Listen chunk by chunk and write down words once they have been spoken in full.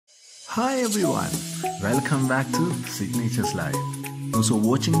Hi everyone, welcome back to Signatures Live. Those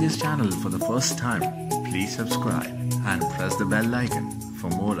watching this channel for the first time, please subscribe and press the bell icon for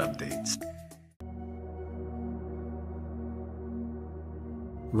more updates.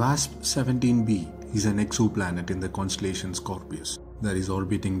 Wasp 17b is an exoplanet in the constellation Scorpius that is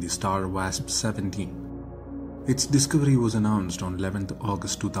orbiting the star Wasp 17. Its discovery was announced on 11th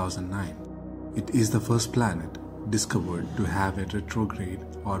August 2009. It is the first planet discovered to have a retrograde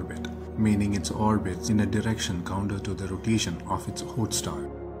orbit, meaning its orbits in a direction counter to the rotation of its host star.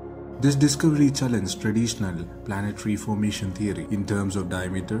 This discovery challenged traditional planetary formation theory. In terms of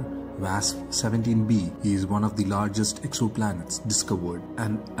diameter, Wasp 17b is one of the largest exoplanets discovered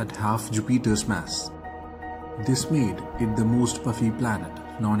and at half Jupiter's mass. This made it the most puffy planet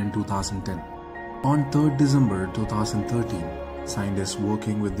known in 2010. On 3rd December 2013, scientists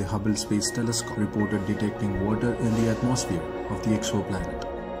working with the Hubble Space Telescope reported detecting water in the atmosphere of the exoplanet.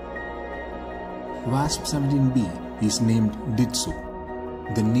 Wasp 17b is named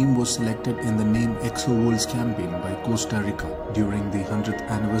DITSO. The name was selected in the Name ExoWorlds campaign by Costa Rica during the 100th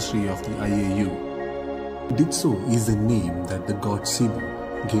anniversary of the IAU. DITSO is the name that the god Sibu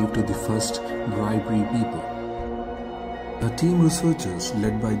gave to the first dry-breed people. A team of researchers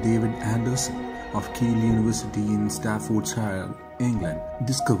led by David Anderson of Keele University in Staffordshire, England,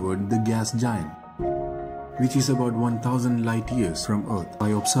 discovered the gas giant, which is about 1000 light years from Earth, by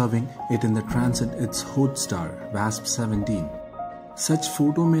observing it in the transit its host star, Wasp 17. Such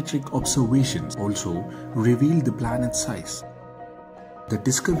photometric observations also revealed the planet's size. The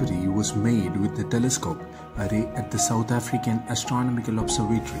discovery was made with the telescope array at the South African Astronomical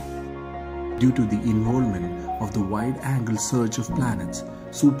Observatory. Due to the involvement of the Wide-Angle Search of Planets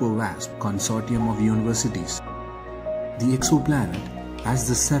SuperWasp consortium of universities, the exoplanet, as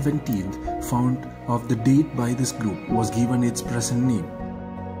the 17th found of the date by this group, was given its present name.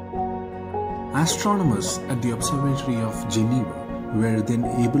 Astronomers at the Observatory of Geneva were then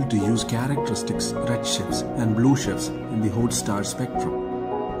able to use characteristics redshifts and blue shifts in the host star spectrum,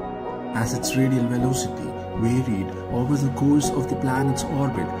 as its radial velocity varied over the course of the planet's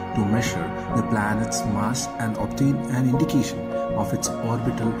orbit, to measure the planet's mass and obtain an indication of its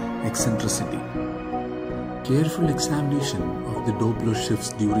orbital eccentricity. Careful examination of the Doppler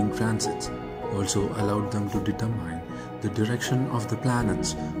shifts during transits also allowed them to determine the direction of the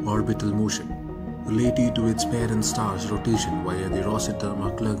planet's orbital motion related to its parent star's rotation via the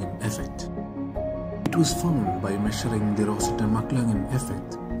Rossiter-McLaughlin effect. It was found by measuring the Rossiter-McLaughlin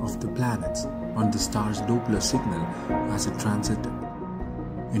effect of the planets on the star's Doppler signal as it transited,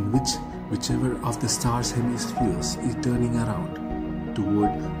 in whichever of the star's hemispheres is turning around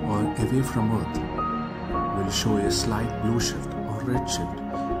toward or away from Earth will show a slight blue shift or red shift,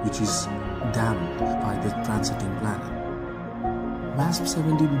 which is damped by the transiting planet. Wasp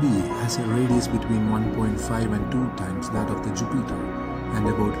 17b has a radius between 1.5 and 2 times that of the Jupiter and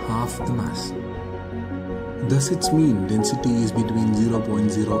about half the mass. Thus its mean density is between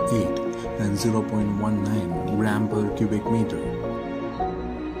 0.08 and 0.19 gram per cubic meter,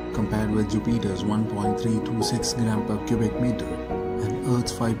 compared with Jupiter's 1.326 gram per cubic meter and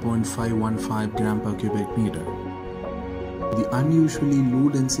Earth's 5.515 gram per cubic meter. The unusually low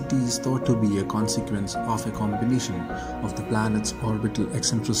density is thought to be a consequence of a combination of the planet's orbital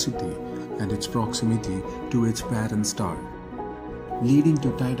eccentricity and its proximity to its parent star, leading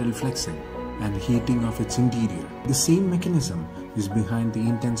to tidal flexing and heating of its interior. The same mechanism is behind the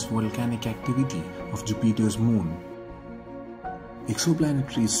intense volcanic activity of Jupiter's moon.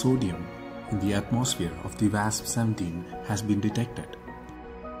 Exoplanetary sodium in the atmosphere of the Wasp 17 has been detected.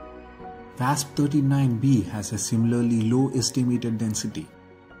 Wasp 39b has a similarly low estimated density.